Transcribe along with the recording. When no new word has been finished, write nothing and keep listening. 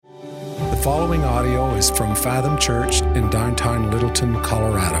following audio is from Fathom Church in downtown Littleton,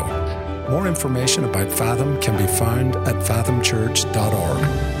 Colorado. More information about Fathom can be found at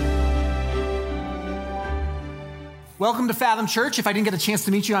fathomchurch.org. Welcome to Fathom Church. If I didn't get a chance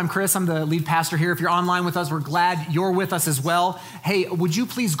to meet you, I'm Chris. I'm the lead pastor here. If you're online with us, we're glad you're with us as well. Hey, would you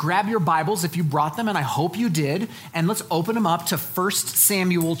please grab your Bibles if you brought them, and I hope you did, and let's open them up to 1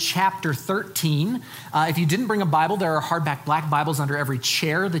 Samuel chapter 13. If you didn't bring a Bible, there are hardback black Bibles under every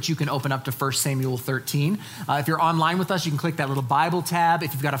chair that you can open up to 1 Samuel 13. If you're online with us, you can click that little Bible tab.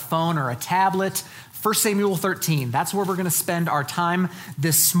 If you've got a phone or a tablet, 1 Samuel 13. That's where we're going to spend our time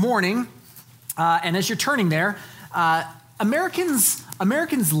this morning. And as you're turning there, Americans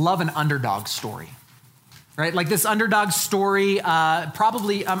love an underdog story, right? Like this underdog story,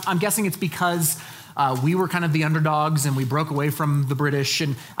 probably, I'm guessing it's because we were kind of the underdogs and we broke away from the British.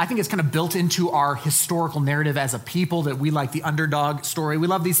 And I think it's kind of built into our historical narrative as a people that we like the underdog story. We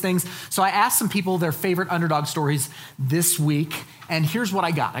love these things. So I asked some people their favorite underdog stories this week. And here's what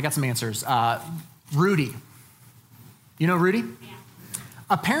I got. I got some answers. Rudy. You know Rudy? Yeah.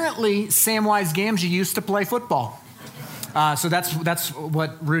 Apparently, Samwise Gamgee used to play football. So that's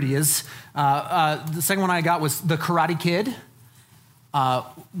what Rudy is. The second one I got was The Karate Kid,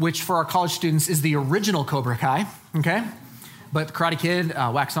 which for our college students is the original Cobra Kai, okay? But The Karate Kid,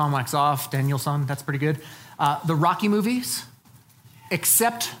 wax on, wax off, Daniel-san, that's pretty good. The Rocky movies,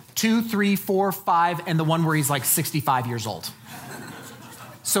 except 2, 3, 4, 5, and the one where he's like 65 years old.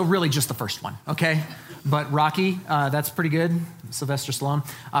 So really just the first one, okay? But Rocky, that's pretty good. Sylvester Stallone.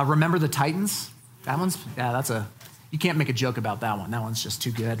 Remember the Titans? That one's, you can't make a joke about that one. That one's just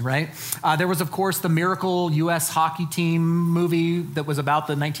too good, right? There was, of course, the Miracle U.S. hockey team movie that was about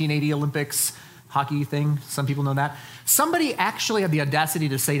the 1980 Olympics hockey thing. Some people know that. Somebody actually had the audacity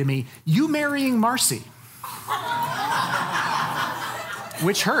to say to me, "You marrying Marcy?"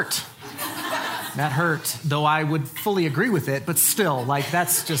 Which hurt. That hurt, though I would fully agree with it, but still, like,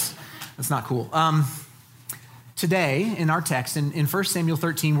 that's not cool. Today, in our text, in 1 Samuel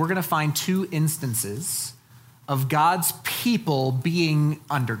 13, we're going to find two instances of God's people being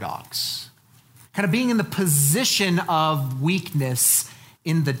underdogs, kind of being in the position of weakness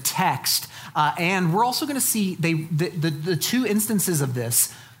in the text. And we're also going to see the two instances of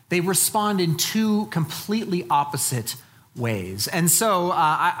this, they respond in two completely opposite ways. And so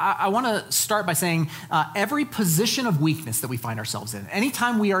I want to start by saying every position of weakness that we find ourselves in,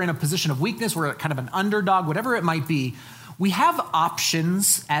 anytime we are in a position of weakness, we're kind of an underdog, whatever it might be, we have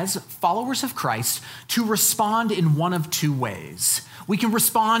options as followers of Christ to respond in one of two ways. We can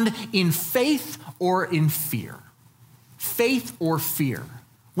respond in faith or in fear. Faith or fear.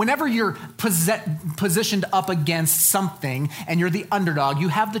 Whenever you're positioned up against something and you're the underdog, you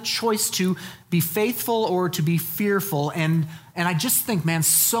have the choice to be faithful or to be fearful. And I just think, man,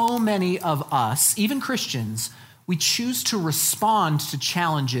 so many of us, even Christians, we choose to respond to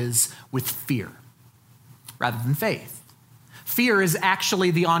challenges with fear rather than faith. Fear is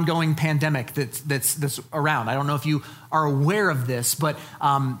actually the ongoing pandemic that's around. I don't know if you are aware of this, but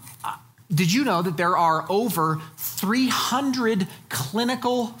did you know that there are over 300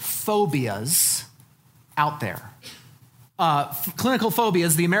 clinical phobias out there? Clinical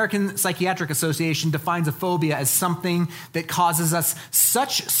phobias, the American Psychiatric Association defines a phobia as something that causes us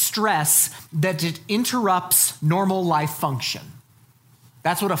such stress that it interrupts normal life function.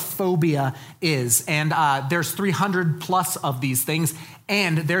 That's what a phobia is. And there's 300 plus of these things.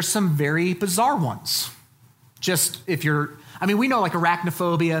 And there's some very bizarre ones. We know like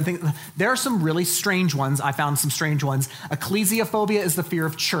arachnophobia and things. There are some really strange ones. I found some strange ones. Ecclesiophobia is the fear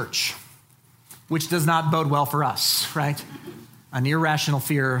of church, which does not bode well for us, right? An irrational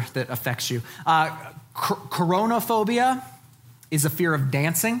fear that affects you. Coronaphobia is a fear of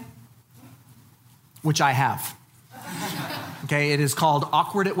dancing, which I have. Okay, it is called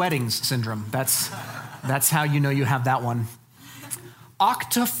awkward at weddings syndrome. That's how you know you have that one.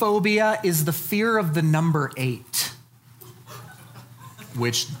 Octophobia is the fear of the number 8,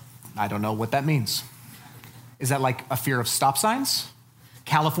 which I don't know what that means. Is that like a fear of stop signs?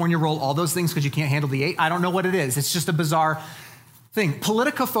 California roll, all those things because you can't handle the 8? I don't know what it is. It's just a bizarre thing.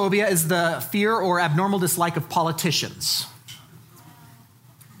 Politicophobia is the fear or abnormal dislike of politicians.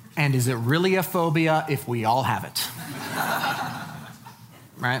 And is it really a phobia if we all have it?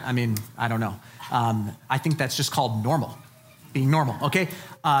 Right? I don't know. I think that's just called normal, being normal, okay?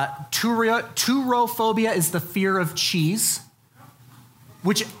 Turophobia is the fear of cheese,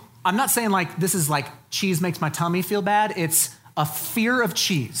 which I'm not saying like this is like cheese makes my tummy feel bad. It's a fear of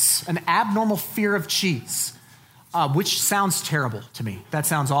cheese, an abnormal fear of cheese. which sounds terrible to me. That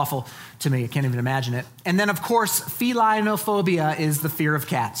sounds awful to me. I can't even imagine it. And then, of course, felinophobia is the fear of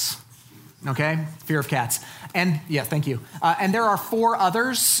cats. okay? Fear of cats. And yeah, thank you. And there are four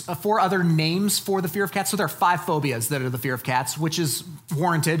other names for the fear of cats. So there are 5 phobias that are the fear of cats, which is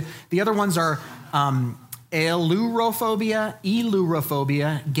warranted. The other ones are ailurophobia,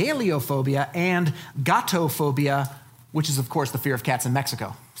 elurophobia, galeophobia, and gatophobia, which is of course the fear of cats in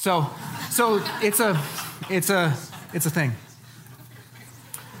Mexico. So it's a thing.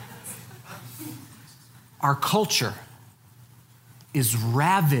 Our culture is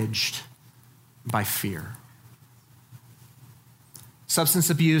ravaged by fear. Substance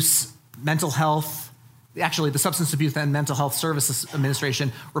abuse, mental health. Actually, the Substance Abuse and Mental Health Services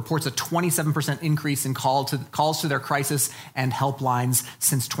Administration reports a 27% increase in calls to their crisis and helplines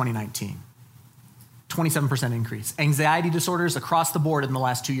since 2019. 27% increase. Anxiety disorders across the board in the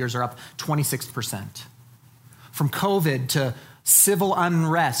last 2 years are up 26%. From COVID to civil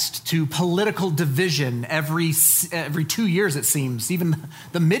unrest to political division every 2 years, it seems. Even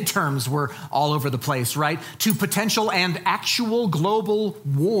the midterms were all over the place, right? To potential and actual global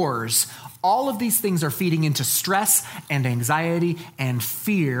wars. All of these things are feeding into stress and anxiety and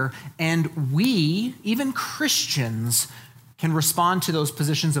fear. And we, even Christians, can respond to those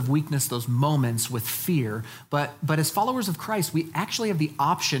positions of weakness, those moments with fear. But as followers of Christ, we actually have the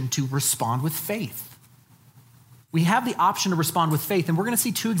option to respond with faith. We have the option to respond with faith, and we're going to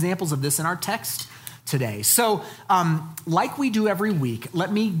see 2 examples of this in our text today. So, like we do every week,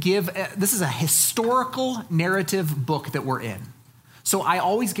 let me give, this is a historical narrative book that we're in. So I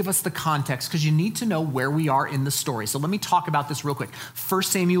always give us the context because you need to know where we are in the story. So let me talk about this real quick. 1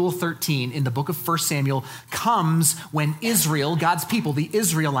 Samuel 13 in the book of 1 Samuel comes when Israel, God's people, the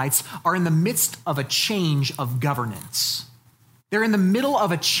Israelites, are in the midst of a change of governance. They're in the middle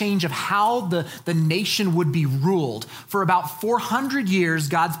of a change of how the nation would be ruled. For about 400 years,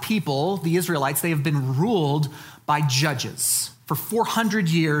 God's people, the Israelites, they have been ruled by judges. For 400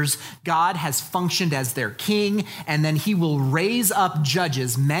 years, God has functioned as their king, and then he will raise up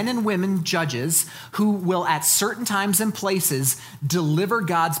judges, men and women judges, who will at certain times and places deliver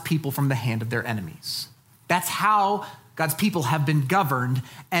God's people from the hand of their enemies. That's how God's people have been governed.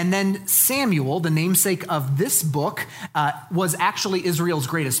 And then Samuel, the namesake of this book, was actually Israel's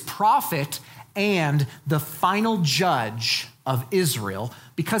greatest prophet and the final judge of Israel.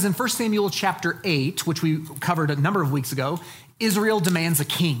 Because in 1 Samuel chapter 8, which we covered a number of weeks ago, Israel demands a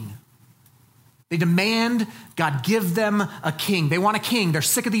king. They demand God give them a king. They want a king. They're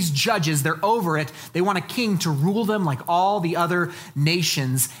sick of these judges. They're over it. They want a king to rule them like all the other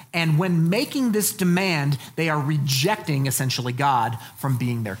nations. And when making this demand, they are rejecting essentially God from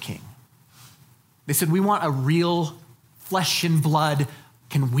being their king. They said, we want a real flesh and blood,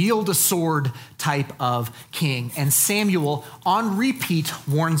 can wield a sword type of king. And Samuel, on repeat,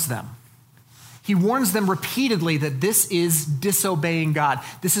 warns them. He warns them repeatedly that this is disobeying God.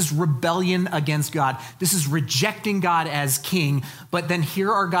 This is rebellion against God. This is rejecting God as king. But then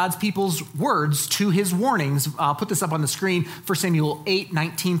here are God's people's words to his warnings. I'll put this up on the screen. 1 Samuel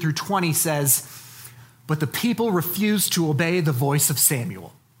 8:19 through 20 says, but the people refused to obey the voice of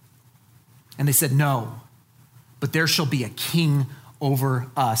Samuel. And they said, no, but there shall be a king over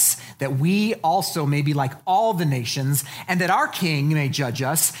us, that we also may be like all the nations, and that our king may judge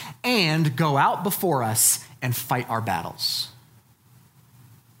us and go out before us and fight our battles.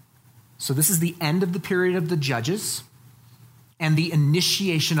 So this is the end of the period of the judges and the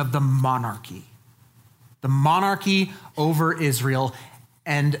initiation of the monarchy over Israel.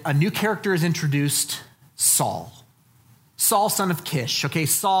 And a new character is introduced, Saul. Saul, son of Kish. Okay,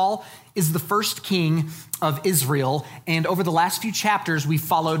 Saul is the first king of Israel. And over the last few chapters, we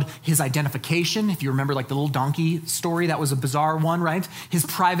followed his identification. If you remember like the little donkey story, that was a bizarre one, right? His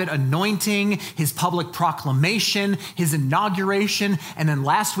private anointing, his public proclamation, his inauguration. And then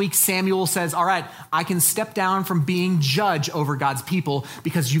last week, Samuel says, all right, I can step down from being judge over God's people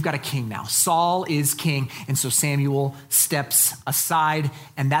because you've got a king now. Saul is king. And so Samuel steps aside.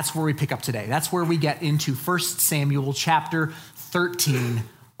 And that's where we pick up today. That's where we get into 1 Samuel chapter 13.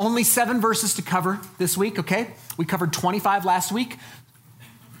 Only 7 verses to cover this week, okay? We covered 25 last week,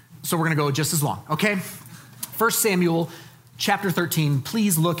 so we're going to go just as long, okay? 1 Samuel chapter 13,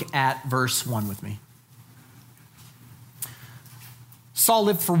 please look at verse 1 with me. Saul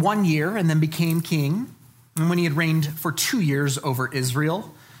lived for 1 year and then became king. And when he had reigned for 2 years over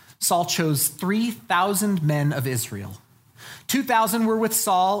Israel, Saul chose 3,000 men of Israel. 2,000 were with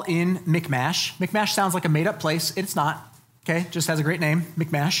Saul in Michmash. Michmash sounds like a made-up place. It's not. Okay, just has a great name,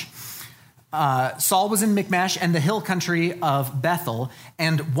 Michmash. Saul was in Michmash and the hill country of Bethel,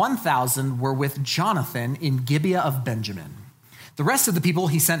 and 1,000 were with Jonathan in Gibeah of Benjamin. The rest of the people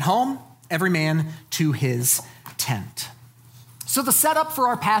he sent home, every man to his tent. So the setup for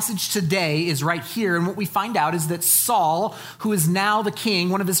our passage today is right here, and what we find out is that Saul, who is now the king,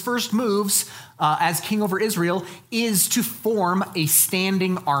 one of his first moves as king over Israel is to form a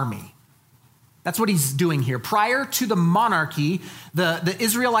standing army. That's what he's doing here. Prior to the monarchy, the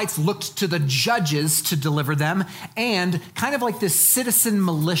Israelites looked to the judges to deliver them, and kind of like this citizen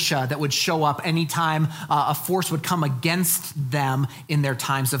militia that would show up anytime a force would come against them in their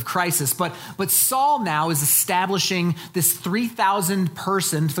times of crisis. But Saul now is establishing this 3,000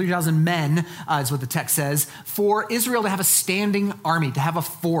 men, is what the text says, for Israel to have a standing army, to have a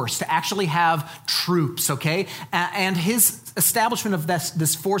force, to actually have troops, okay? And his establishment of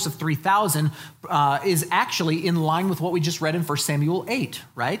this force of 3,000 is actually in line with what we just read in 1 Samuel 8,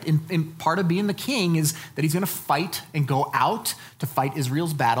 right? In part of being the king is that he's going to fight and go out to fight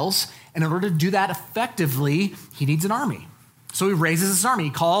Israel's battles. And in order to do that effectively, he needs an army. So he raises his army. He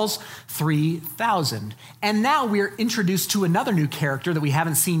calls 3,000. And now we're introduced to another new character that we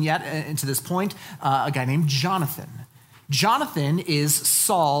haven't seen yet to this point, a guy named Jonathan. Jonathan is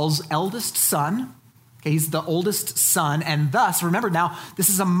Saul's eldest son. Okay, he's the oldest son, and thus, remember now, this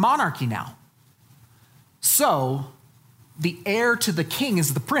is a monarchy now. So, the heir to the king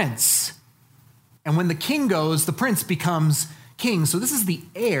is the prince. And when the king goes, the prince becomes king. So this is the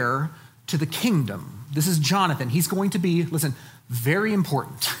heir to the kingdom. This is Jonathan. He's going to be, listen, very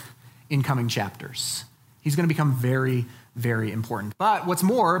important in coming chapters. He's going to become very, very important. But what's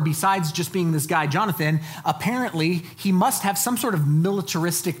more, besides just being this guy, Jonathan, apparently he must have some sort of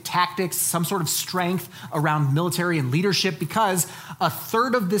militaristic tactics, some sort of strength around military and leadership, because a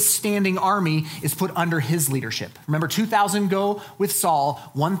third of this standing army is put under his leadership. Remember, 2,000 go with Saul,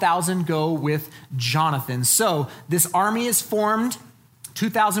 1,000 go with Jonathan. So this army is formed,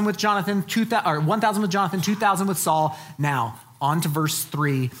 2,000 with Jonathan, 1,000 with Jonathan, 2,000 with Saul. Now, on to verse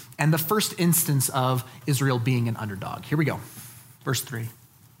 3 and the first instance of Israel being an underdog. Here we go. Verse 3.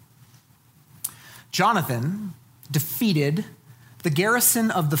 Jonathan defeated the garrison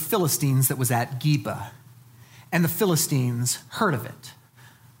of the Philistines that was at Geba, and the Philistines heard of it.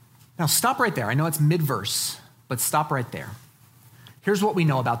 Now stop right there. I know it's mid-verse, but stop right there. Here's what we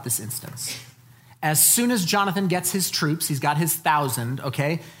know about this instance. As soon as Jonathan gets his troops, he's got his 1,000,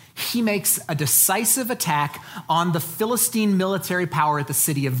 okay? He makes a decisive attack on the Philistine military power at the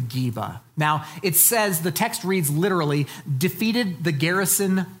city of Geba. Now, it says, the text reads literally, defeated the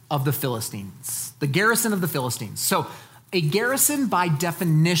garrison of the Philistines. The garrison of the Philistines. So a garrison, by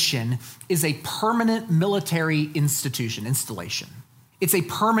definition, is a permanent military installation. It's a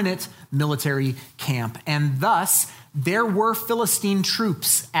permanent military camp. And thus, there were Philistine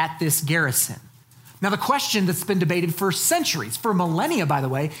troops at this garrison. Now, the question that's been debated for centuries, for millennia, by the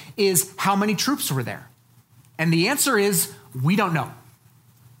way, is how many troops were there? And the answer is, we don't know.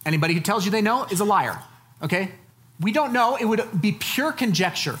 Anybody who tells you they know is a liar, okay? We don't know. It would be pure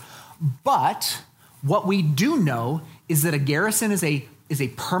conjecture. But what we do know is that a garrison is a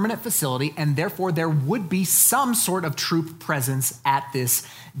permanent facility, and therefore there would be some sort of troop presence at this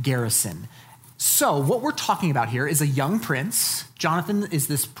garrison. So what we're talking about here is a young prince. Jonathan is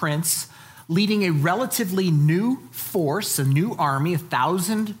this prince leading a relatively new force, a new army,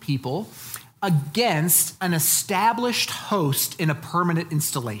 1,000 people, against an established host in a permanent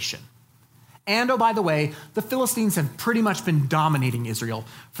installation. And, oh, by the way, the Philistines have pretty much been dominating Israel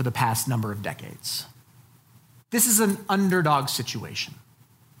for the past number of decades. This is an underdog situation.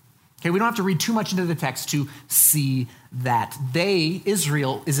 Okay, we don't have to read too much into the text to see that.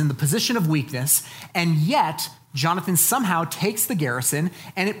 Israel, is in the position of weakness, and yet Jonathan somehow takes the garrison,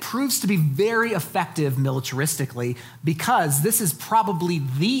 and it proves to be very effective militaristically, because this is probably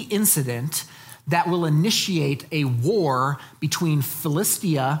the incident that will initiate a war between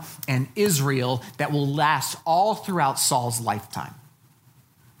Philistia and Israel that will last all throughout Saul's lifetime.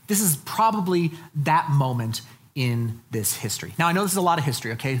 This is probably that moment in this history. Now, I know this is a lot of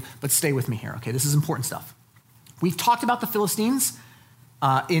history, okay, but stay with me here, okay? This is important stuff. We've talked about the Philistines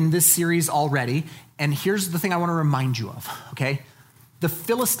in this series already, and here's the thing I want to remind you of, okay? The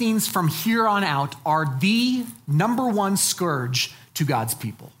Philistines from here on out are the number one scourge to God's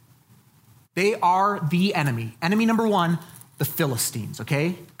people. They are the enemy. Enemy number one, the Philistines,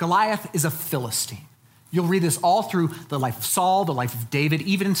 okay? Goliath is a Philistine. You'll read this all through the life of Saul, the life of David,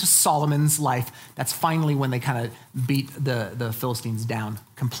 even into Solomon's life. That's finally when they kind of beat the Philistines down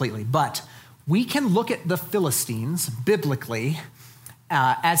completely. But we can look at the Philistines biblically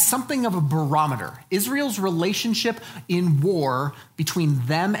as something of a barometer. Israel's relationship in war between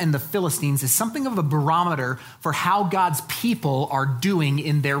them and the Philistines is something of a barometer for how God's people are doing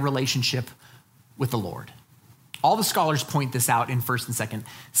in their relationship with the Lord. All the scholars point this out in 1st and 2nd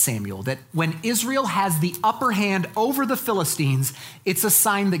Samuel, that when Israel has the upper hand over the Philistines, it's a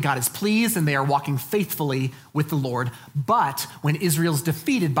sign that God is pleased and they are walking faithfully with the Lord. But when Israel's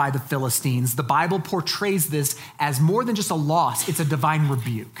defeated by the Philistines, the Bible portrays this as more than just a loss, it's a divine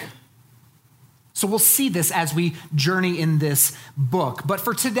rebuke. So we'll see this as we journey in this book. But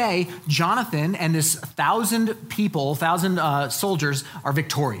for today, Jonathan and this 1,000 soldiers are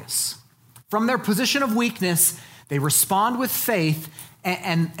victorious. From their position of weakness, they respond with faith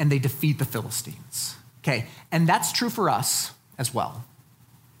and they defeat the Philistines. Okay, and that's true for us as well.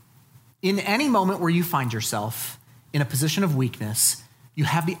 In any moment where you find yourself in a position of weakness, you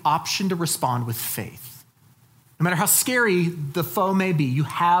have the option to respond with faith. No matter how scary the foe may be, you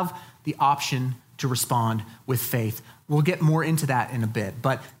have the option to respond with faith. We'll get more into that in a bit,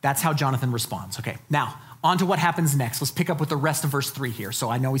 but that's how Jonathan responds. Okay, now on to what happens next. Let's pick up with the rest of verse 3 here. So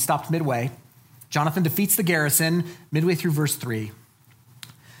I know we stopped midway. Jonathan defeats the garrison midway through verse 3.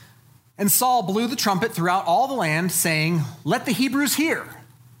 And Saul blew the trumpet throughout all the land, saying, "Let the Hebrews hear."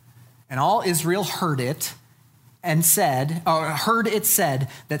 And all Israel heard it said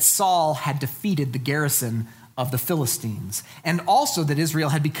that Saul had defeated the garrison of the Philistines, and also that Israel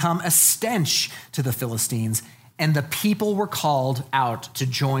had become a stench to the Philistines, and the people were called out to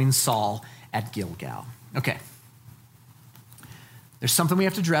join Saul at Gilgal. Okay. There's something we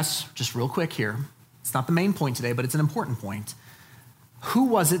have to address just real quick here. It's not the main point today, but it's an important point. Who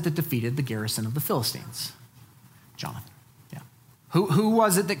was it that defeated the garrison of the Philistines? Jonathan. Yeah. Who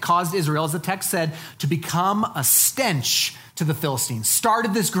was it that caused Israel, as the text said, to become a stench to the Philistines?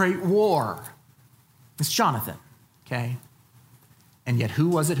 Started this great war. It's Jonathan, okay? And yet who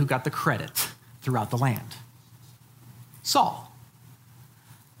was it who got the credit throughout the land? Saul.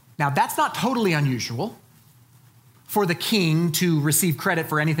 Now that's not totally unusual for the king to receive credit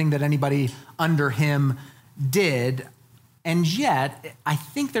for anything that anybody under him did. And yet, I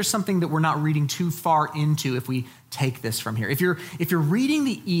think there's something that we're not reading too far into if we take this from here. If you're reading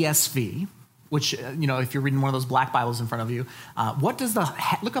the ESV, which, if you're reading one of those black Bibles in front of you,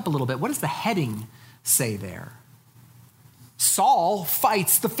 look up a little bit, what does the heading say there? Saul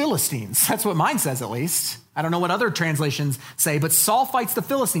fights the Philistines. That's what mine says, at least. I don't know what other translations say, but Saul fights the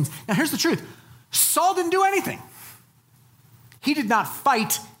Philistines. Now, here's the truth. Saul didn't do anything. He did not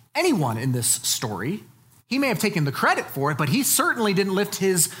fight anyone in this story. He may have taken the credit for it, but he certainly didn't lift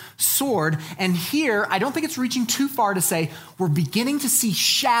his sword. And here, I don't think it's reaching too far to say we're beginning to see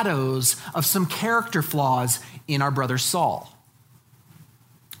shadows of some character flaws in our brother Saul.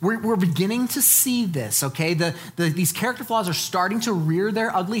 We're beginning to see this, okay? These character flaws are starting to rear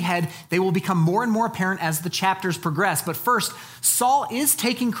their ugly head. They will become more and more apparent as the chapters progress. But first, Saul is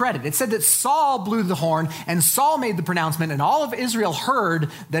taking credit. It said that Saul blew the horn and Saul made the pronouncement, and all of Israel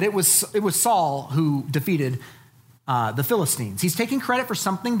heard that it was Saul who defeated the Philistines. He's taking credit for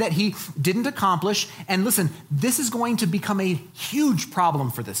something that he didn't accomplish. And listen, this is going to become a huge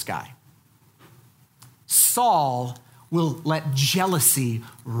problem for this guy. Saul will let jealousy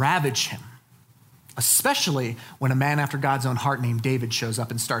ravage him, especially when a man after God's own heart named David shows up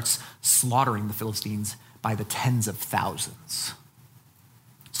and starts slaughtering the Philistines by the tens of thousands.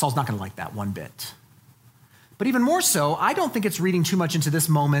 Saul's not going to like that one bit. But even more so, I don't think it's reading too much into this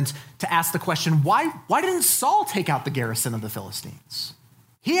moment to ask the question, why didn't Saul take out the garrison of the Philistines?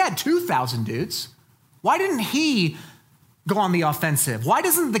 He had 2,000 dudes. Why didn't he go on the offensive? Why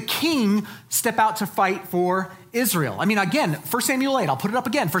doesn't the king step out to fight for Israel? I mean, again, 1 Samuel 8, I'll put it up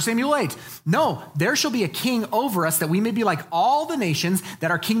again, 1 Samuel 8. No, there shall be a king over us that we may be like all the nations, that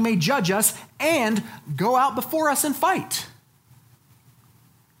our king may judge us and go out before us and fight.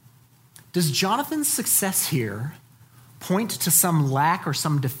 Does Jonathan's success here point to some lack or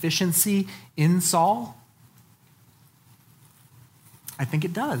some deficiency in Saul? I think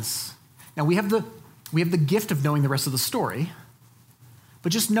it does. Now, we have the gift of knowing the rest of the story,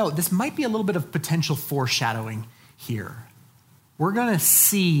 but just note, this might be a little bit of potential foreshadowing here. We're going to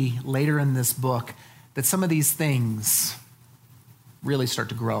see later in this book that some of these things really start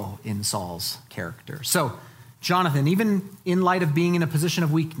to grow in Saul's character. So Jonathan, even in light of being in a position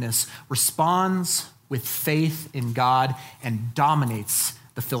of weakness, responds with faith in God and dominates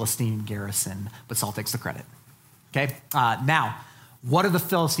the Philistine garrison, but Saul takes the credit. Okay, now, what are the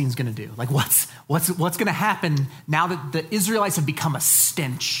Philistines going to do? Like, what's going to happen now that the Israelites have become a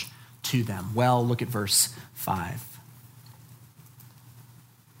stench to them? Well, look at verse 5.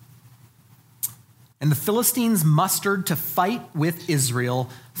 And the Philistines mustered to fight with Israel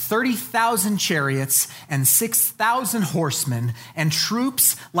 30,000 chariots and 6,000 horsemen and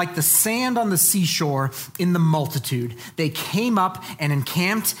troops like the sand on the seashore in the multitude. They came up and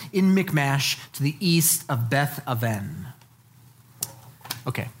encamped in Michmash to the east of Beth Aven.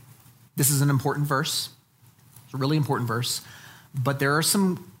 Okay, this is an important verse. It's a really important verse. But there are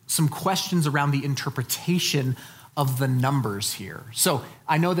some questions around the interpretation of the numbers here. So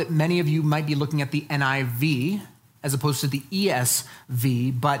I know that many of you might be looking at the NIV as opposed to the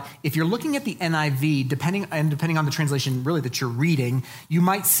ESV, but if you're looking at the NIV, depending on the translation really that you're reading, you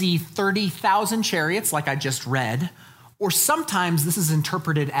might see 30,000 chariots like I just read, or sometimes this is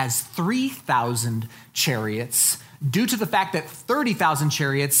interpreted as 3,000 chariots due to the fact that 30,000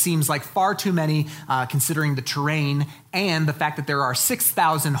 chariots seems like far too many considering the terrain and the fact that there are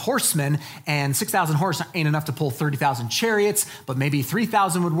 6,000 horsemen, and 6,000 horse ain't enough to pull 30,000 chariots, but maybe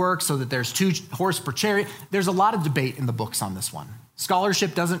 3,000 would work so that there's 2 horse per chariot. There's a lot of debate in the books on this one.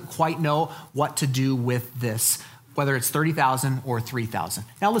 Scholarship doesn't quite know what to do with this, whether it's 30,000 or 3,000.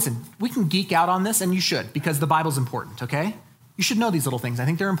 Now listen, we can geek out on this, and you should, because the Bible's important, okay? You should know these little things. I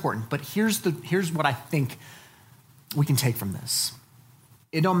think they're important, but here's what I think we can take from this.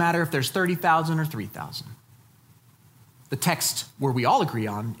 It don't matter if there's 30,000 or 3,000. The text where we all agree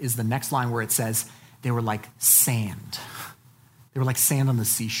on is the next line where it says, they were like sand. They were like sand on the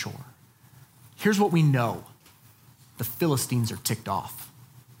seashore. Here's what we know. The Philistines are ticked off.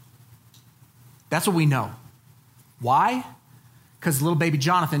 That's what we know. Why? Because little baby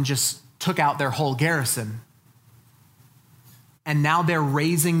Jonathan just took out their whole garrison. And now they're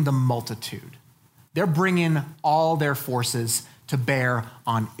raising the multitude. They're bringing all their forces to bear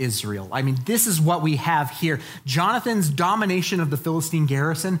on Israel. I mean, this is what we have here. Jonathan's domination of the Philistine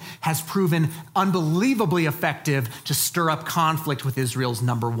garrison has proven unbelievably effective to stir up conflict with Israel's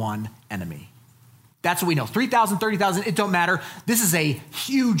number one enemy. That's what we know. 3,000, 30,000, it don't matter. This is a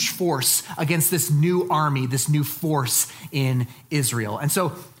huge force against this new army, this new force in Israel. And so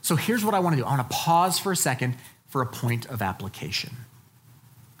here's what I want to do. I want to pause for a second for a point of application.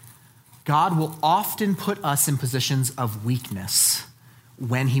 God will often put us in positions of weakness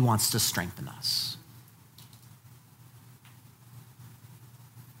when he wants to strengthen us.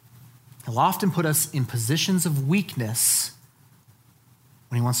 He'll often put us in positions of weakness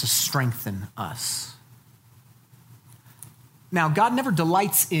when he wants to strengthen us. Now, God never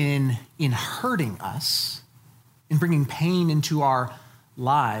delights in hurting us, in bringing pain into our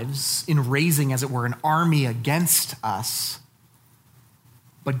lives, in raising, as it were, an army against us.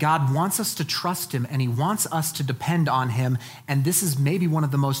 But God wants us to trust him, and he wants us to depend on him. And this is maybe one of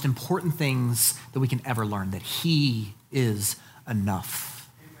the most important things that we can ever learn, that he is enough.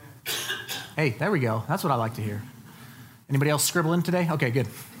 Amen. Hey, there we go. That's what I like to hear. Anybody else scribbling today? Okay, good.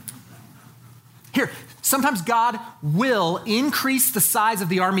 Here, sometimes God will increase the size of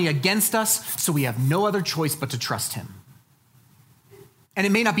the army against us, so we have no other choice but to trust him. And it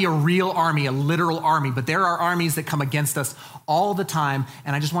may not be a real army, a literal army, but there are armies that come against us all the time.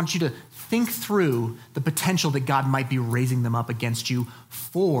 And I just want you to think through the potential that God might be raising them up against you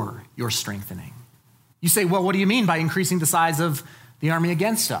for your strengthening. You say, well, what do you mean by increasing the size of the army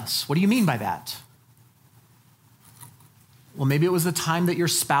against us? What do you mean by that? Well, maybe it was the time that your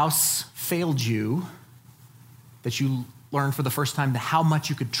spouse failed you that you learned for the first time how much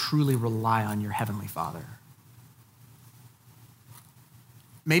you could truly rely on your Heavenly Father.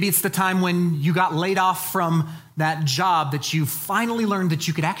 Maybe it's the time when you got laid off from that job that you finally learned that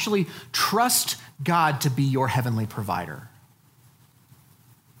you could actually trust God to be your heavenly provider.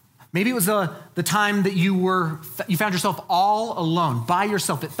 Maybe it was the time that you found yourself all alone, by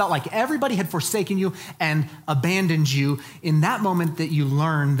yourself. It felt like everybody had forsaken you and abandoned you. In that moment that you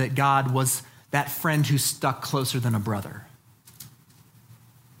learned that God was that friend who stuck closer than a brother.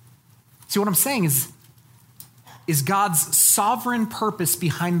 See, what I'm saying is God's sovereign purpose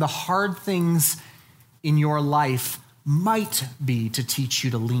behind the hard things in your life might be to teach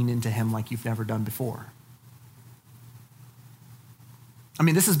you to lean into him like you've never done before. I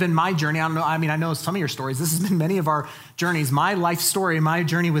mean, this has been my journey. I know some of your stories. This has been many of our journeys. My life story, my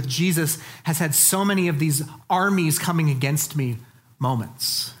journey with Jesus has had so many of these armies coming against me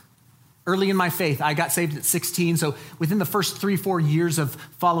moments. Early in my faith, I got saved at 16. So within the first 3-4 years of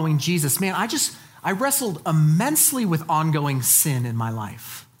following Jesus, man, I wrestled immensely with ongoing sin in my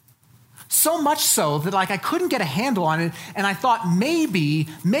life. So much so that I couldn't get a handle on it. And I thought maybe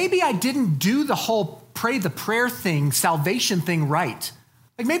I didn't do the whole pray the prayer thing, salvation thing right.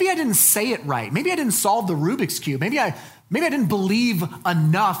 Maybe I didn't say it right. Maybe I didn't solve the Rubik's Cube. Maybe I didn't believe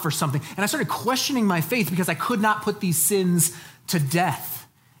enough or something. And I started questioning my faith because I could not put these sins to death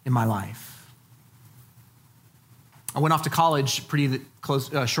in my life. I went off to college pretty close,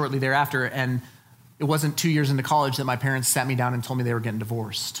 shortly thereafter, and it wasn't 2 years into college that my parents sat me down and told me they were getting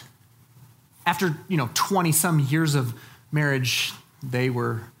divorced. After 20-some years of marriage, they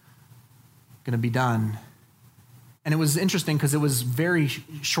were going to be done. And it was interesting because it was very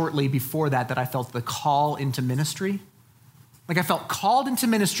shortly before that I felt the call into ministry. Like I felt called into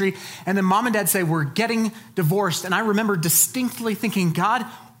ministry, and then mom and dad say, we're getting divorced. And I remember distinctly thinking, God,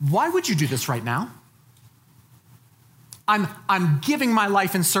 why would you do this right now? I'm giving my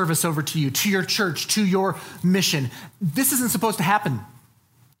life in service over to you, to your church, to your mission. This isn't supposed to happen.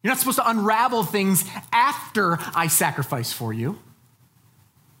 You're not supposed to unravel things after I sacrifice for you.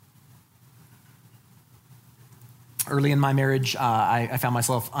 Early in my marriage, I found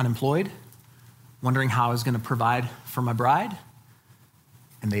myself unemployed, wondering how I was going to provide for my bride,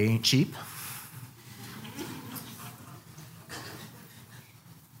 and they ain't cheap.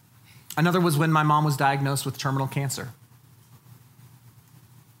 Another was when my mom was diagnosed with terminal cancer.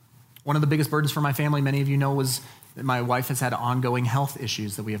 One of the biggest burdens for my family, many of you know, was that my wife has had ongoing health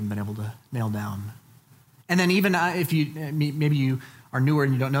issues that we haven't been able to nail down. And then even if maybe you are newer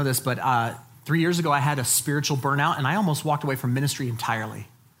and you don't know this, but 3 years ago I had a spiritual burnout and I almost walked away from ministry entirely.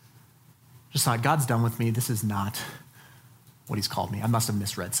 Just thought, God's done with me. This is not what he's called me. I must have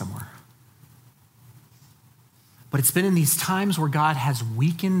misread somewhere. But it's been in these times where God has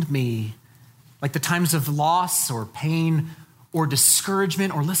weakened me, like the times of loss or pain or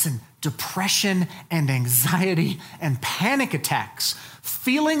discouragement, or listen, depression and anxiety and panic attacks,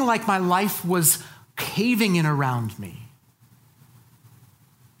 feeling like my life was caving in around me.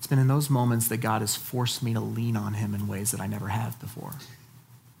 It's been in those moments that God has forced me to lean on him in ways that I never have before.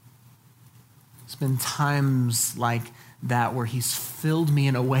 It's been times like that where he's filled me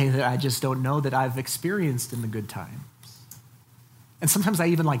in a way that I just don't know that I've experienced in the good times. And sometimes I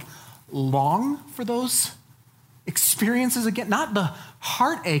even long for those experiences again, not the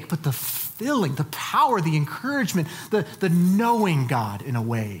heartache, but the filling, the power, the encouragement, the knowing God in a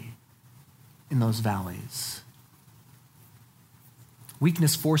way in those valleys.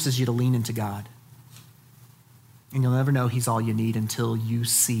 Weakness forces you to lean into God. And you'll never know he's all you need until you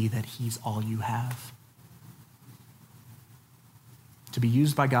see that he's all you have. To be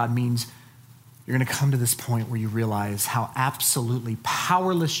used by God means you're going to come to this point where you realize how absolutely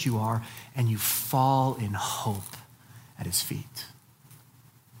powerless you are, and you fall in hope at his feet.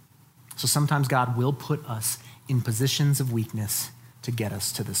 So sometimes God will put us in positions of weakness to get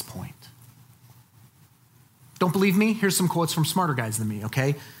us to this point. Don't believe me? Here's some quotes from smarter guys than me,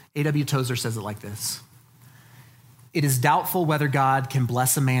 okay? A.W. Tozer says it like this: "It is doubtful whether God can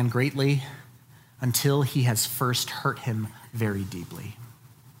bless a man greatly until he has first hurt him very deeply."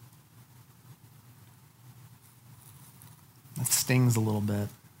 That stings a little bit,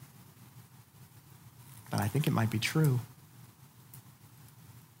 but I think it might be true.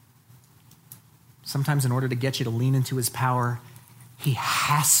 Sometimes in order to get you to lean into his power, he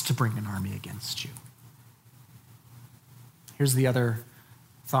has to bring an army against you. Here's the other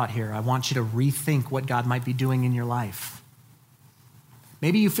thought here. I want you to rethink what God might be doing in your life.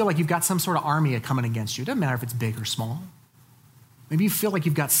 Maybe you feel like you've got some sort of army coming against you. It doesn't matter if it's big or small. Maybe you feel like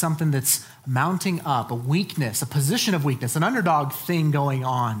you've got something that's mounting up, a weakness, a position of weakness, an underdog thing going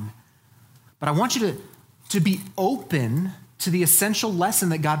on. But I want you to be open to the essential lesson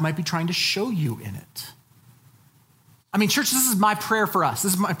that God might be trying to show you in it. I mean, church, this is my prayer for us.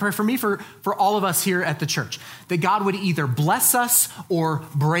 This is my prayer for me, for all of us here at the church, that God would either bless us or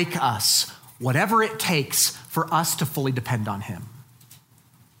break us, whatever it takes for us to fully depend on him.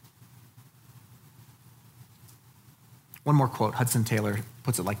 One more quote. Hudson Taylor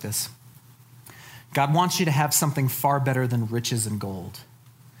puts it like this: "God wants you to have something far better than riches and gold,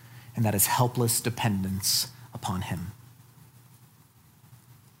 and that is helpless dependence upon him."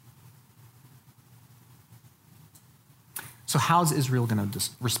 So how's Israel going to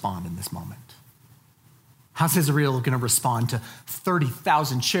respond in this moment? How's Israel going to respond to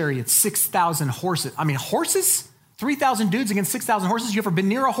 30,000 chariots, 6,000 horses? I mean, horses? 3,000 dudes against 6,000 horses? You ever been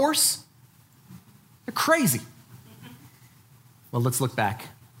near a horse? They're crazy. Well, let's look back.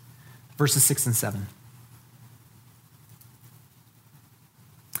 Verses 6 and 7.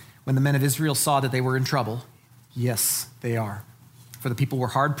 When the men of Israel saw that they were in trouble, yes, they are, for the people were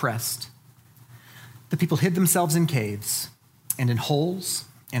hard pressed, the people hid themselves in caves and in holes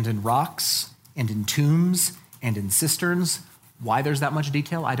and in rocks and in tombs and in cisterns. Why there's that much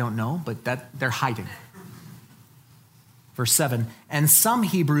detail, I don't know, but they're hiding. Verse 7, "And some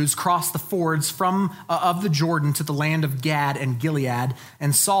Hebrews crossed the fords of the Jordan to the land of Gad and Gilead,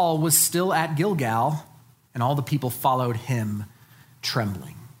 and Saul was still at Gilgal, and all the people followed him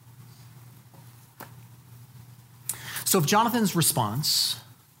trembling." So if Jonathan's response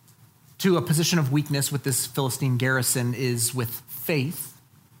to a position of weakness with this Philistine garrison is with faith,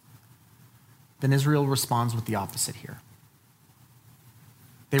 then Israel responds with the opposite here.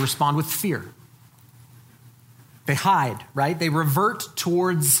 They respond with fear. They hide, right? They revert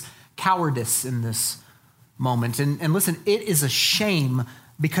towards cowardice in this moment. And listen, it is a shame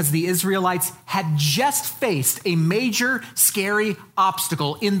because the Israelites had just faced a major, scary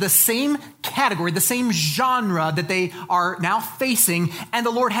obstacle in the same category, the same genre that they are now facing, and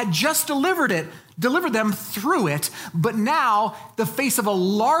the Lord had just delivered them through it, but now the face of a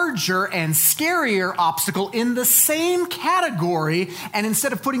larger and scarier obstacle in the same category, and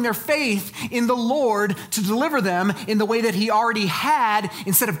instead of putting their faith in the Lord to deliver them in the way that he already had,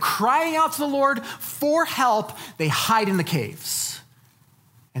 instead of crying out to the Lord for help, they hide in the caves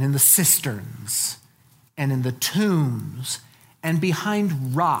and in the cisterns and in the tombs and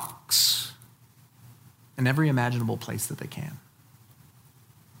behind rocks in every imaginable place that they can.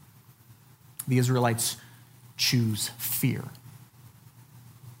 The Israelites choose fear.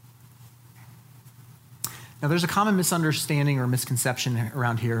 Now, there's a common misunderstanding or misconception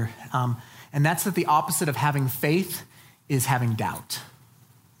around here, and that's that the opposite of having faith is having doubt.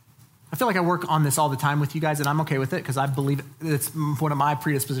 I feel like I work on this all the time with you guys, and I'm okay with it because I believe it's one of my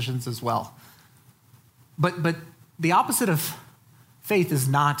predispositions as well. But the opposite of faith is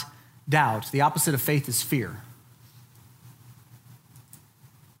not doubt. The opposite of faith is fear.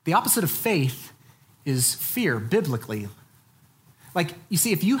 The opposite of faith is fear, biblically. Like, you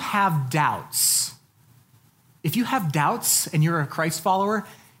see, if you have doubts and you're a Christ follower,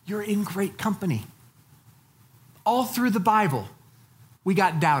 you're in great company. All through the Bible, we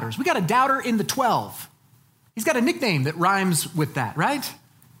got doubters. We got a doubter in the 12. He's got a nickname that rhymes with that, right?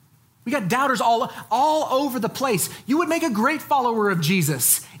 We got doubters all over the place. You would make a great follower of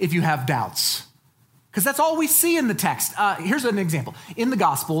Jesus if you have doubts, because that's all we see in the text. Here's an example. In the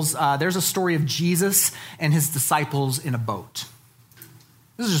Gospels, there's a story of Jesus and his disciples in a boat.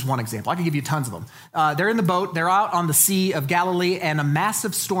 This is just one example. I could give you tons of them. They're in the boat. They're out on the Sea of Galilee, and a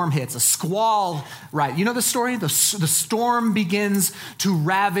massive storm hits, a squall, right? You know the story? The storm begins to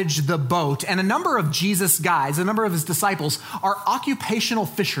ravage the boat, and a number of Jesus' guys, a number of his disciples, are occupational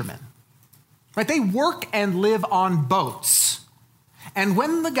fishermen, right? They work and live on boats. And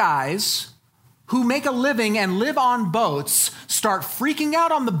when the guys who make a living and live on boats start freaking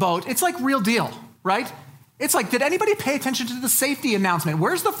out on the boat, it's like real deal, right? It's like, did anybody pay attention to the safety announcement?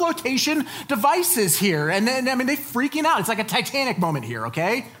 Where's the flotation devices here? And then, they're freaking out. It's like a Titanic moment here,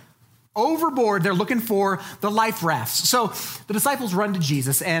 okay? Overboard, they're looking for the life rafts. So the disciples run to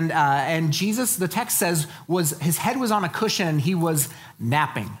Jesus, and Jesus, the text says, his head was on a cushion and he was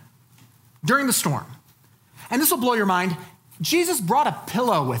napping during the storm. And this will blow your mind. Jesus brought a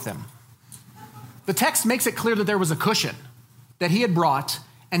pillow with him. The text makes it clear that there was a cushion that he had brought,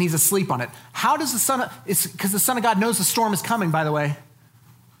 and he's asleep on it. How does it's because the Son of God knows the storm is coming, by the way.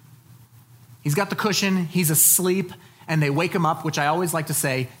 He's got the cushion, he's asleep, and they wake him up, which I always like to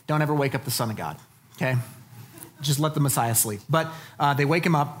say, don't ever wake up the Son of God, okay? Just let the Messiah sleep. But they wake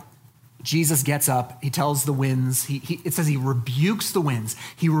him up, Jesus gets up, he tells the winds, it says he rebukes the winds,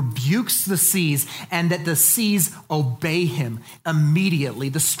 he rebukes the seas, and that the seas obey him immediately.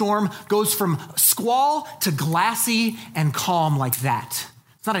 The goes from squall to glassy and calm like that.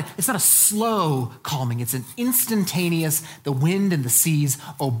 It's not a slow calming. It's an instantaneous, the wind and the seas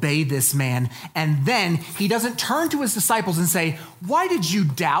obey this man. And then he doesn't turn to his disciples and say, why did you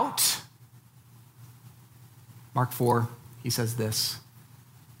doubt? Mark 4, he says this,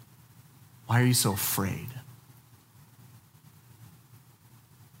 why are you so afraid?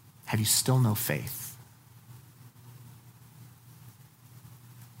 Have you still no faith?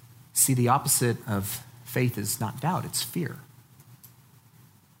 See, the opposite of faith is not doubt, it's fear.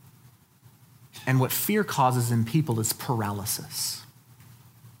 And what fear causes in people is paralysis.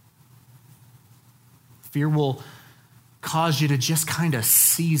 Fear will cause you to just kind of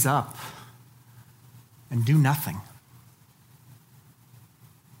seize up and do nothing.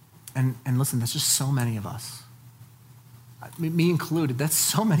 And listen, that's just so many of us. Me included, that's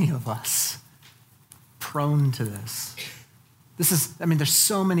so many of us prone to this. There's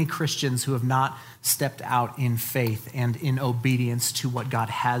so many Christians who have not stepped out in faith and in obedience to what God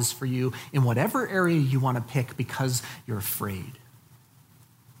has for you in whatever area you want to pick because you're afraid.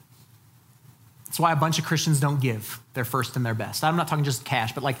 That's why a bunch of Christians don't give their first and their best. I'm not talking just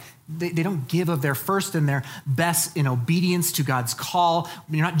cash, but they don't give of their first and their best in obedience to God's call.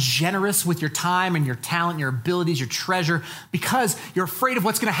 You're not generous with your time and your talent, your abilities, your treasure, because you're afraid of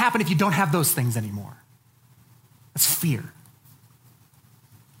what's going to happen if you don't have those things anymore. That's fear.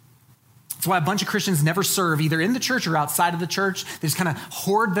 That's why a bunch of Christians never serve, either in the church or outside of the church. They just kind of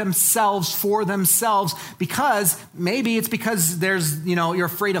hoard themselves for themselves because maybe it's because you're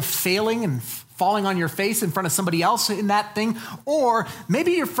afraid of failing and falling on your face in front of somebody else in that thing. Or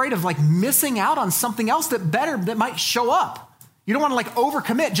maybe you're afraid of missing out on something else that might show up. You don't want to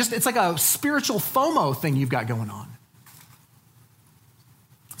overcommit. It's like a spiritual FOMO thing you've got going on.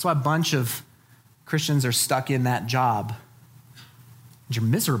 That's why a bunch of Christians are stuck in that job. And you're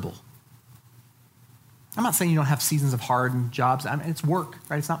miserable. I'm not saying you don't have seasons of hard jobs. It's work,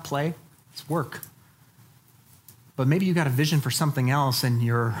 right? It's not play. It's work. But maybe you got a vision for something else and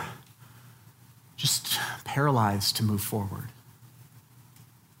you're just paralyzed to move forward.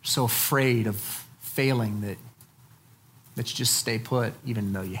 You're so afraid of failing that you just stay put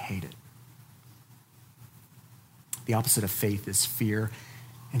even though you hate it. The opposite of faith is fear,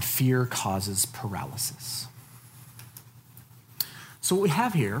 and fear causes paralysis. So what we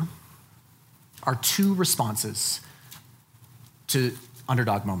have here are two responses to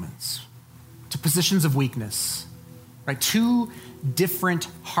underdog moments, to positions of weakness, right? Two different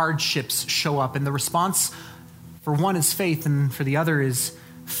hardships show up, and the response for one is faith, and for the other is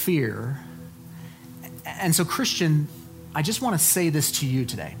fear. And so, Christian, I just want to say this to you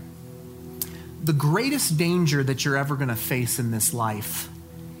today. The greatest danger that you're ever going to face in this life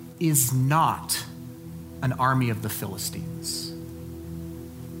is not an army of the Philistines,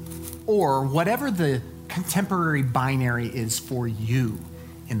 or whatever the contemporary binary is for you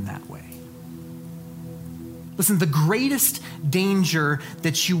in that way. Listen, the greatest danger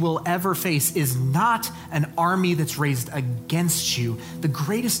that you will ever face is not an army that's raised against you. The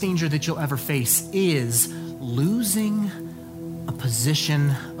greatest danger that you'll ever face is losing a position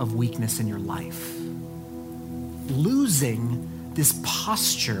of weakness in your life. Losing this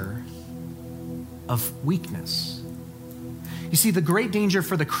posture of weakness. You see, the great danger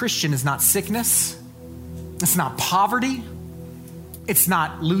for the Christian is not sickness. It's not poverty. It's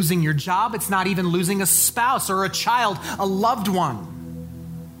not losing your job. It's not even losing a spouse or a child, a loved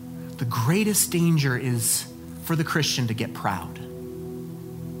one. The greatest danger is for the Christian to get proud,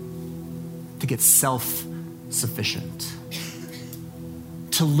 to get self-sufficient,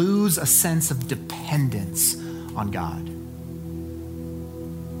 to lose a sense of dependence on God.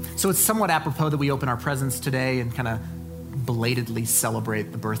 So it's somewhat apropos that we open our presents today and kind of belatedly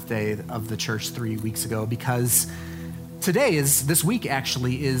celebrate the birthday of the church 3 weeks ago, because this week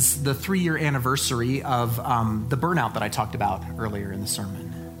actually is the 3-year anniversary of the burnout that I talked about earlier in the sermon,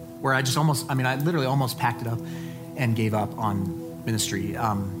 where I literally almost packed it up and gave up on ministry.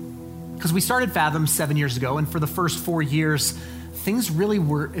 Because we started Fathom 7 years ago, and for the first 4 years, things really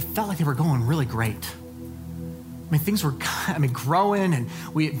it felt like they were going really great. Things were growing, and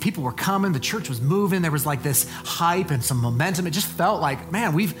people were coming, the church was moving, there was this hype and some momentum. It just felt like,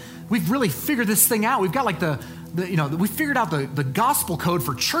 man, we've really figured this thing out. We've got we figured out the gospel code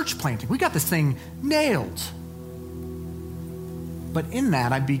for church planting. We got this thing nailed. But in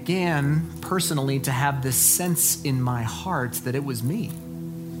that, I began personally to have this sense in my heart that it was me.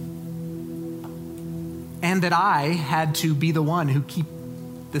 And that I had to be the one who keep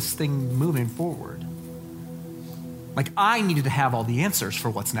this thing moving forward. I needed to have all the answers for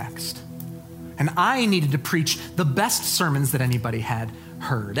what's next. And I needed to preach the best sermons that anybody had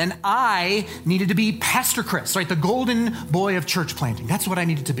heard. And I needed to be Pastor Chris, right? The golden boy of church planting. That's what I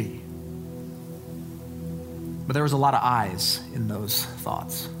needed to be. But there was a lot of eyes in those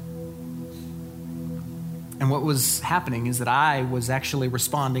thoughts. And what was happening is that I was actually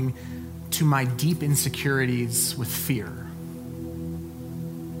responding to my deep insecurities with fear.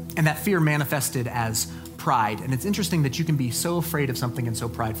 And that fear manifested as pride. And it's interesting that you can be so afraid of something and so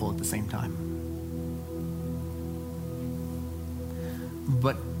prideful at the same time.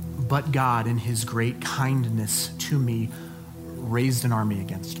 But God, in his great kindness to me, raised an army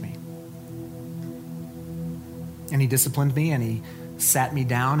against me. And he disciplined me, and he sat me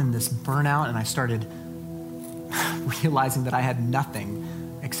down in this burnout, and I started realizing that I had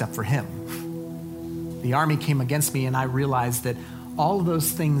nothing except for him. The army came against me, and I realized that all of those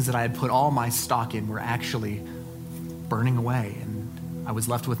things that I had put all my stock in were actually burning away, and I was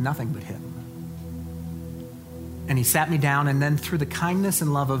left with nothing but him. And he sat me down, and then through the kindness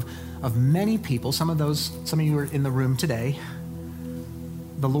and love of many people, some of you are in the room today,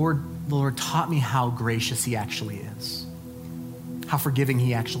 the Lord taught me how gracious he actually is, how forgiving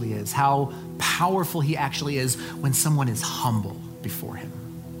he actually is, how powerful he actually is when someone is humble before him.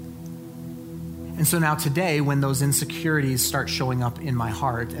 And so now today, when those insecurities start showing up in my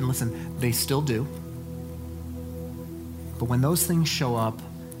heart, and listen, they still do, but when those things show up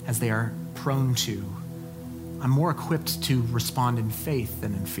as they are prone to, I'm more equipped to respond in faith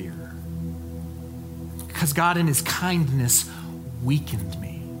than in fear. Because God in his kindness weakened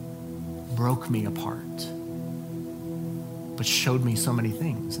me, broke me apart, but showed me so many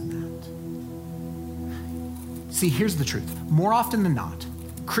things in that. See, here's the truth. More often than not,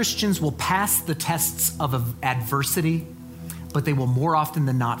 Christians will pass the tests of adversity, but they will more often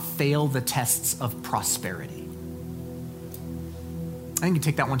than not fail the tests of prosperity. I think you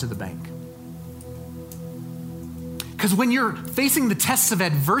take that one to the bank. Because when you're facing the tests of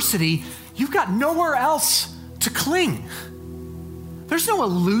adversity, you've got nowhere else to cling. There's no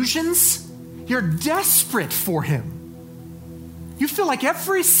illusions. You're desperate for him. You feel like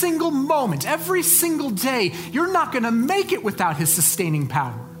every single moment, every single day, you're not going to make it without his sustaining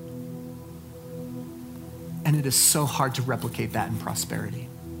power. And it is so hard to replicate that in prosperity.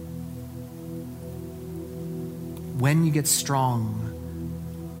 When you get strong,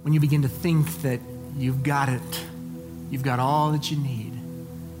 when you begin to think that you've got it, you've got all that you need,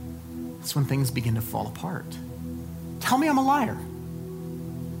 that's when things begin to fall apart. Tell me I'm a liar.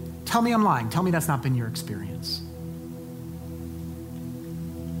 Tell me I'm lying. Tell me that's not been your experience.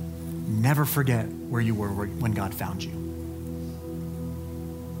 Never forget where you were when God found you.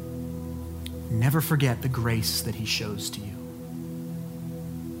 Never forget the grace that he shows to you.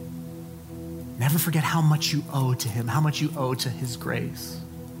 Never forget how much you owe to him, how much you owe to his grace.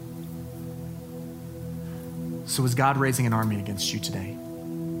 So is God raising an army against you today?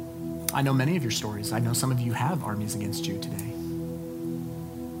 I know many of your stories. I know some of you have armies against you today.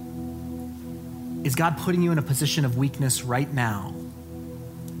 Is God putting you in a position of weakness right now?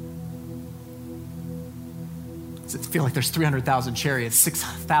 Does it feel like there's 300,000 chariots,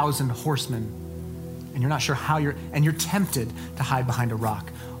 6,000 horsemen, and you're not sure how you're tempted to hide behind a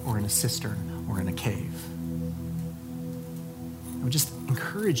rock or in a cistern or in a cave? I would just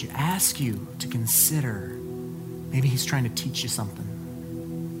encourage you, ask you to consider, maybe he's trying to teach you something.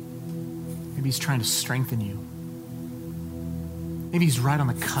 Maybe he's trying to strengthen you. Maybe he's right on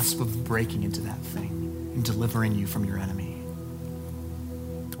the cusp of breaking into that thing and delivering you from your enemy.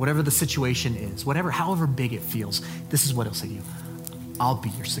 Whatever the situation is, however big it feels, this is what he'll say to you. I'll be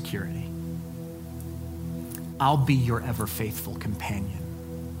your security. I'll be your ever faithful companion.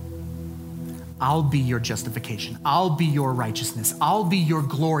 I'll be your justification. I'll be your righteousness. I'll be your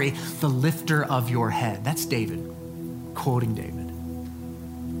glory, the lifter of your head. That's David, quoting David.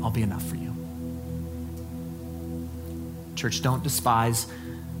 I'll be enough for you. Church, don't despise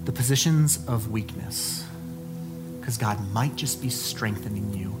the positions of weakness, because God might just be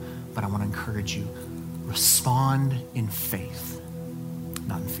strengthening you, but I want to encourage you, respond in faith,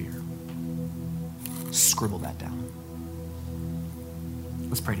 not in fear. Scribble that down.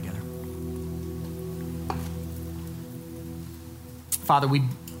 Let's pray together. Father, we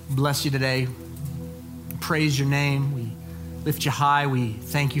bless you today. Praise your name. We lift you high. We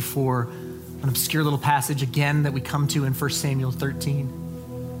thank you for an obscure little passage again that we come to in 1 Samuel 13.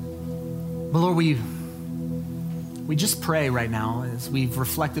 But Lord, we just pray right now as we've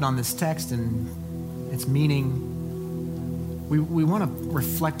reflected on this text and its meaning. We want to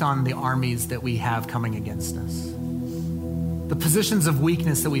reflect on the armies that we have coming against us, the positions of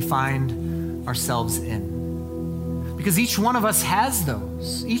weakness that we find ourselves in. Because each one of us has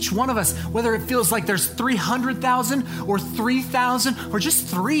those. Each one of us, whether it feels like there's 300,000 or 3,000 or just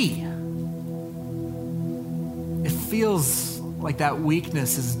 3, it feels like that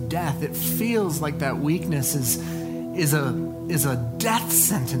weakness is death. It feels like that weakness is a death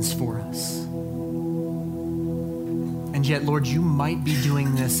sentence for us. And yet, Lord, you might be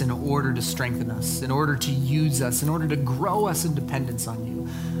doing this in order to strengthen us, in order to use us, in order to grow us in dependence on you.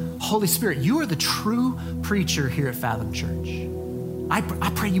 Holy Spirit, you are the true preacher here at Fathom Church. I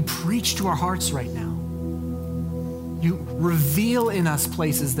pray you preach to our hearts right now. You reveal in us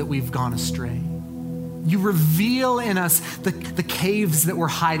places that we've gone astray. You reveal in us the caves that we're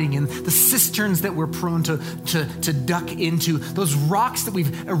hiding in, the cisterns that we're prone to duck into, those rocks that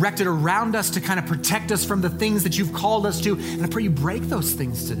we've erected around us to kind of protect us from the things that you've called us to. And I pray you break those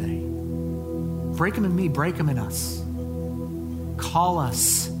things today. Break them in me, break them in us. Call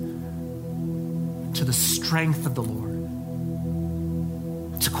us to the strength of the Lord.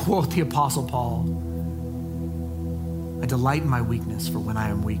 To quote the Apostle Paul, I delight in my weakness, for when I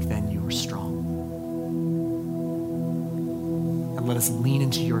am weak, then you are strong. And let us lean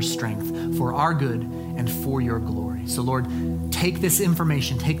into your strength for our good and for your glory. So Lord, take this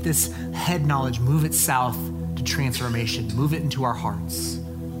information, take this head knowledge, move it south to transformation, move it into our hearts.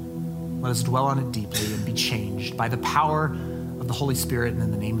 Let us dwell on it deeply and be changed by the power of the Holy Spirit. And in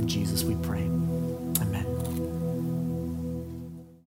the name of Jesus, we pray.